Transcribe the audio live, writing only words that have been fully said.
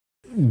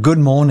Good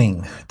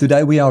morning.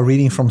 Today we are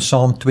reading from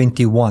Psalm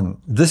 21.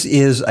 This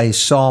is a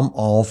psalm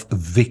of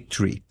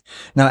victory.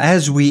 Now,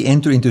 as we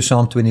enter into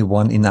Psalm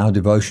 21 in our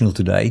devotional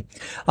today,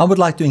 I would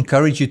like to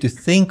encourage you to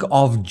think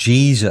of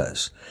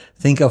Jesus.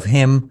 Think of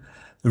him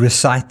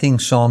reciting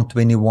Psalm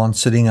 21,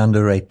 sitting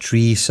under a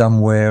tree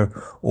somewhere,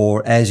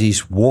 or as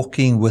he's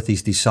walking with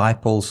his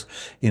disciples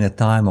in a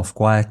time of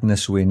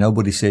quietness where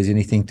nobody says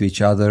anything to each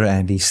other,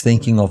 and he's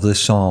thinking of this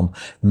psalm,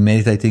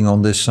 meditating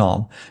on this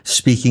psalm,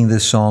 speaking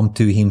this psalm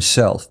to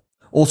himself.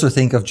 Also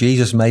think of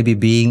Jesus maybe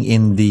being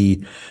in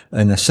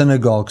a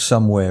synagogue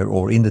somewhere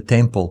or in the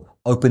temple,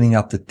 opening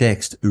up the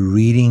text,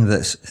 reading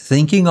this,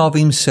 thinking of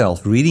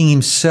himself, reading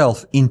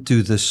himself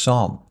into this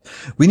psalm.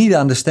 We need to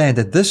understand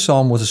that this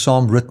psalm was a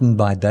psalm written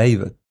by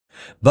David,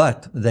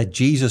 but that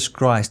Jesus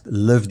Christ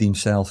lived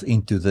himself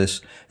into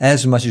this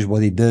as much as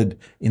what he did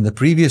in the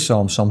previous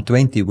psalm, Psalm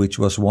 20, which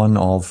was one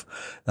of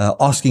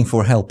asking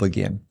for help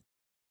again.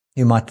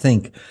 You might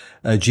think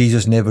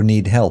Jesus never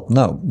need help.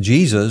 No,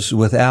 Jesus,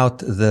 without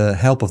the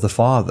help of the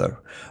Father,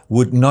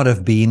 would not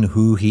have been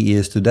who he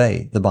is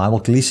today. The Bible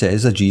clearly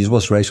says that Jesus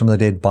was raised from the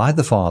dead by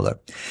the Father.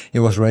 He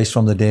was raised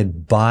from the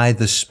dead by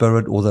the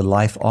Spirit or the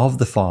life of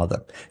the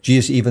Father.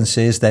 Jesus even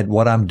says that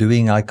what I'm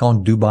doing, I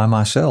can't do by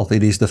myself.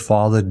 It is the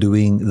Father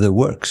doing the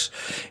works.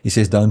 He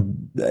says,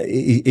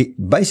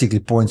 it basically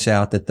points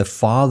out that the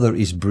Father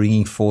is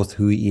bringing forth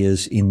who he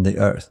is in the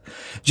earth.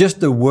 Just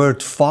the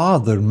word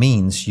Father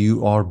means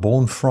you are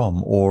born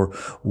from, or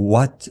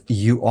what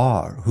you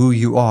are, who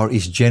you are,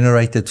 is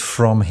generated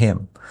from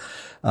him.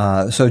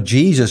 So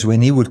Jesus,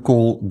 when he would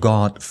call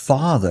God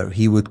Father,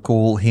 he would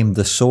call him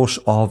the source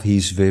of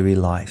his very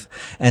life.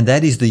 And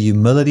that is the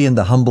humility and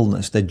the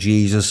humbleness that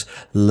Jesus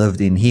lived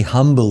in. He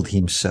humbled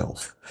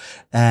himself,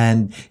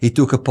 and he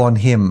took upon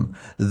him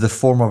the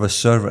form of a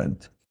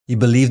servant. He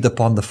believed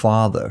upon the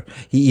Father.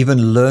 He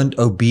even learned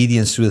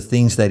obedience to the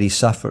things that he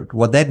suffered.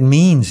 What that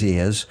means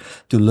is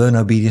to learn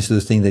obedience to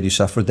the thing that he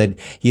suffered, that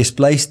he has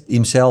placed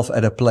himself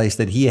at a place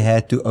that he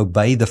had to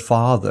obey the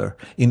Father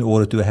in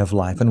order to have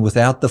life. And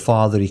without the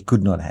Father, he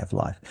could not have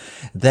life.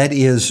 That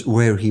is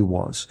where he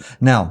was.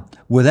 Now,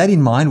 with that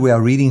in mind, we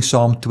are reading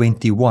Psalm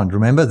 21.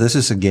 Remember, this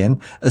is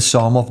again a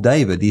Psalm of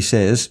David. He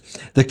says,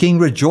 "The king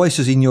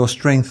rejoices in your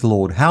strength,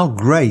 Lord. How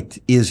great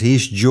is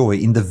his joy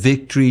in the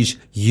victories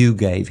you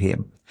gave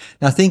him."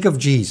 Now think of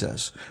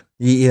Jesus.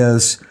 He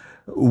is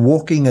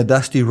walking a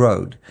dusty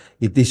road.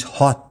 It is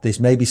hot. There's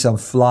maybe some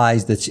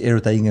flies that's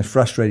irritating and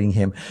frustrating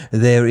him.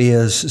 There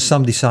is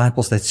some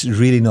disciples that's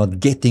really not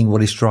getting what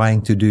he's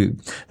trying to do.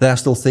 They are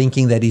still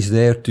thinking that he's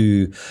there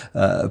to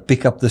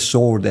pick up the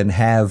sword and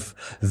have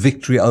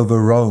victory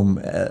over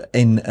Rome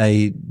in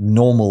a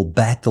normal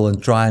battle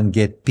and try and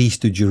get peace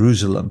to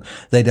Jerusalem.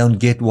 They don't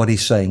get what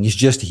he's saying. He's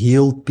just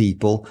healed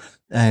people,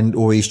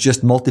 or he's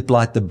just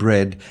multiplied the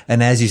bread,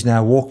 and as he's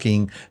now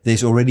walking,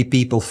 there's already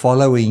people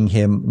following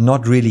him,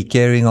 not really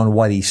caring on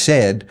what he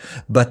said,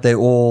 but they're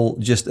all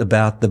just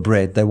about the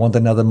bread. They want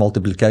another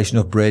multiplication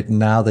of bread, and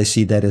now they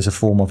see that as a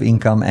form of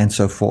income and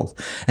so forth.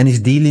 And he's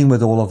dealing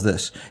with all of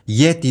this.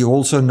 Yet he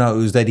also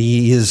knows that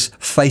he is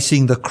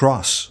facing the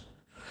cross.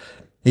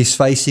 He's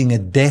facing a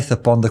death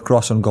upon the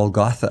cross on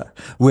Golgotha,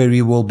 where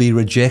he will be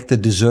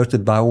rejected,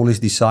 deserted by all his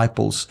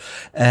disciples,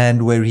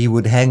 and where he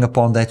would hang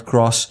upon that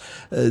cross,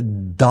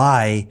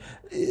 die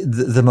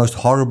the most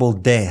horrible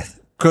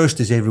death. Cursed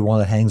is everyone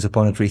that hangs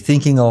upon a tree,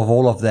 thinking of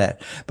all of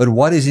that. But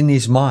what is in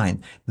his mind?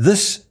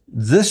 This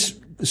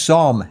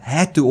psalm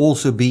had to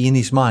also be in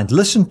his mind.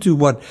 Listen to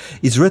what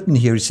is written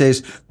here. It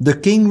says, "The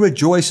king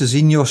rejoices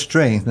in your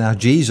strength." Now,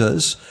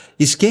 Jesus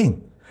is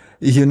king.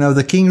 You know,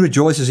 the king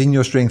rejoices in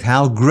your strength.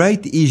 How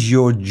great is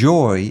your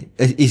joy,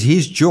 is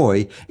his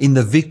joy in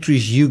the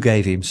victories you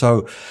gave him.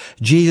 So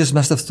Jesus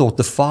must have thought,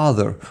 the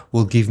Father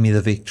will give me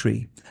the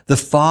victory. The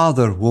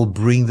Father will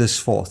bring this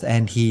forth.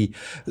 And he,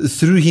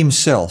 through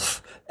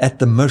himself, at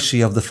the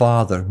mercy of the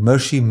Father.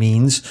 Mercy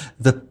means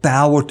the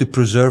power to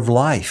preserve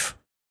life.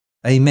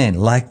 Amen.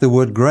 Like the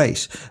word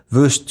grace.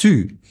 Verse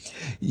 2.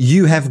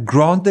 "You have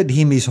granted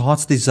him his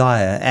heart's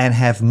desire and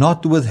have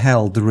not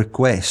withheld the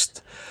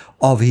request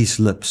of his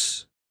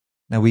lips."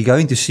 Now we're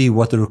going to see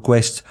what the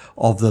request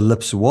of the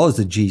lips was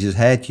that Jesus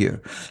had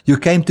here. "You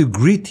came to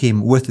greet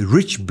him with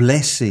rich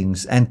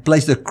blessings and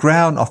placed a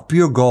crown of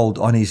pure gold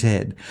on his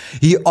head.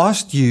 He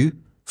asked you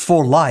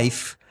for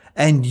life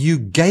and you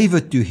gave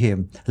it to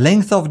him,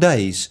 length of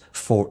days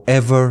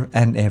forever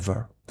and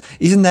ever."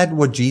 Isn't that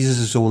what Jesus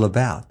is all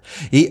about?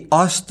 He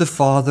asked the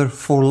Father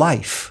for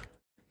life.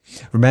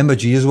 Remember,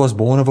 Jesus was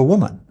born of a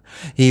woman.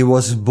 He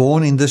was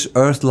born in this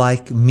earth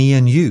like me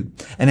and you.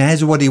 And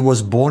as what he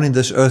was born in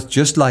this earth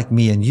just like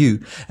me and you,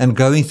 and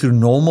going through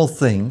normal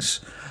things,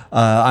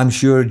 I'm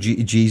sure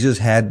Jesus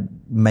had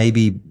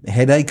maybe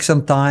headache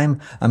sometime.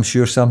 I'm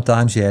sure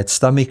sometimes he had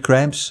stomach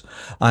cramps.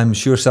 I'm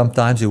sure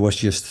sometimes he was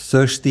just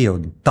thirsty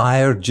or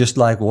tired, just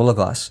like all of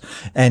us.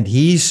 And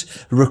his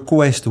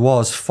request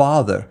was,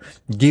 "Father,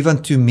 give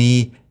unto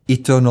me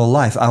eternal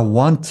life.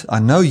 I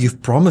know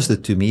you've promised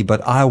it to me,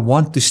 but I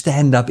want to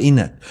stand up in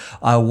it.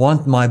 I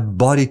want my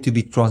body to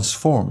be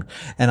transformed.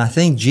 And I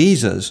think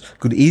Jesus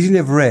could easily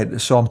have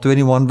read Psalm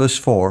 21 verse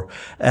 4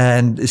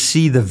 and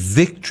see the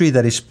victory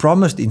that is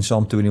promised in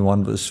Psalm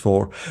 21 verse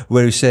 4,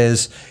 where he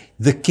says,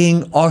 the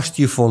king asked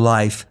you for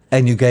life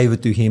and you gave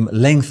it to him,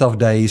 length of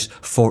days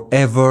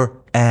forever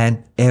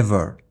and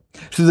ever.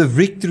 So the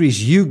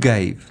victories you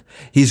gave,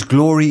 his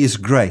glory is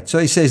great. So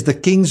he says the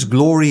king's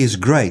glory is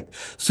great.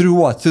 Through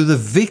what? Through the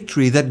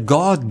victory that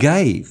God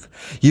gave.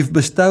 You've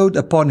bestowed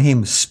upon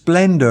him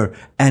splendor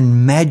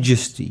and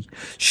majesty.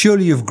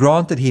 Surely you've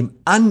granted him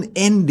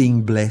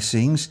unending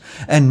blessings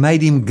and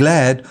made him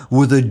glad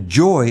with the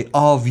joy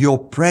of your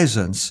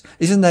presence.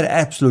 Isn't that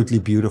absolutely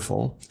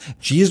beautiful?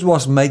 Jesus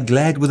was made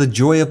glad with the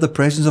joy of the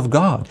presence of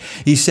God.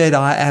 He said,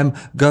 I am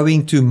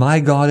going to my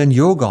God and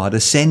your God,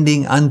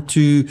 ascending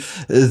unto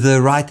the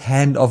right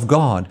hand of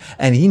God.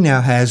 And he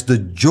now has the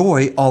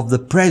joy of the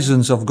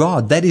presence of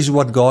God. That is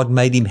what God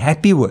made him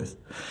happy with.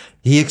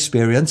 He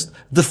experienced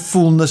the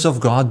fullness of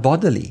God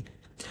bodily.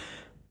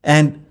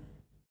 And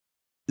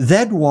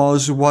that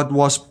was what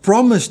was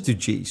promised to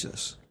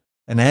Jesus.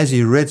 And as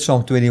he read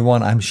Psalm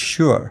 21, I'm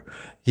sure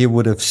he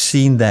would have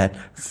seen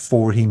that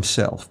for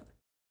himself.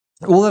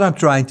 All that I'm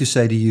trying to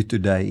say to you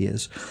today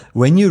is,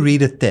 when you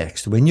read a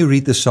text, when you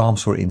read the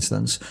Psalms, for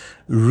instance,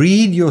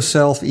 read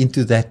yourself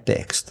into that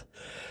text.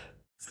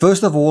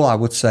 First of all, I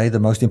would say the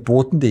most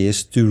important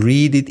is to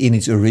read it in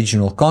its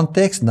original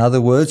context. In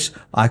other words,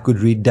 I could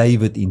read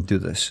David into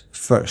this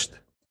first.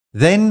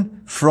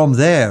 Then from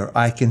there,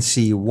 I can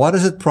see what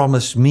does it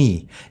promise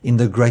me in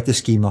the greater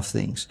scheme of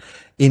things.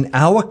 In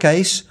our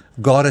case,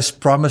 God has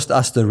promised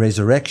us the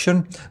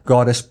resurrection.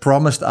 God has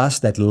promised us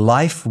that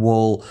life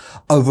will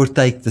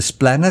overtake this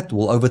planet,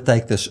 will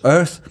overtake this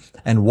earth.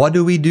 And what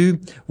do?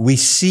 We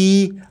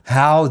see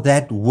how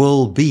that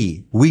will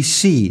be. We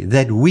see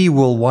that we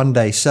will one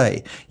day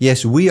say,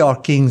 yes, we are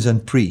kings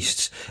and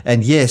priests.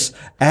 And yes,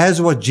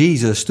 as what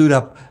Jesus stood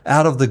up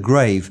out of the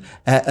grave,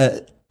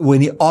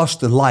 when he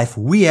asked life,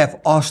 we have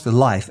asked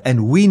life.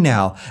 And we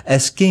now,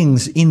 as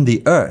kings in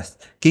the earth,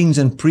 kings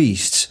and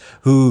priests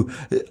who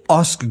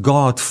ask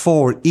God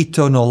for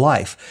eternal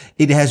life,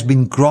 it has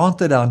been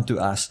granted unto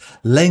us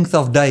length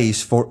of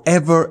days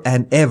forever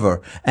and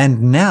ever.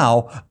 And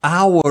now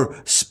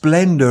our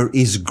splendor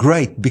is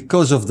great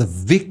because of the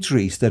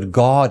victories that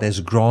God has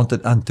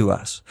granted unto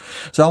us.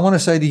 So I want to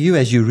say to you,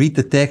 as you read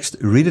the text,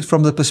 read it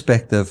from the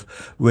perspective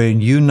where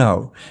you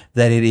know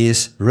that it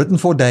is written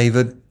for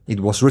David. It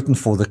was written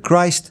for the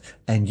Christ,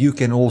 and you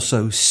can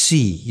also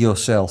see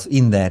yourself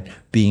in that,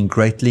 being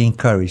greatly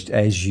encouraged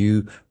as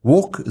you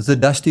walk the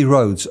dusty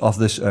roads of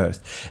this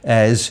earth,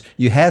 as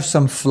you have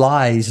some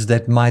flies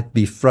that might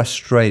be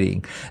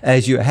frustrating,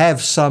 as you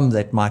have some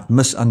that might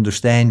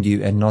misunderstand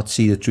you and not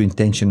see the true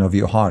intention of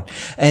your heart,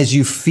 as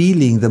you're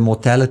feeling the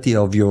mortality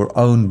of your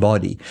own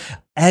body.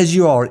 As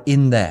you are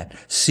in that,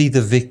 see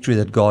the victory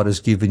that God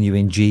has given you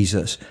in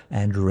Jesus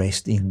and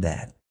rest in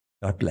that.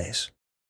 God bless.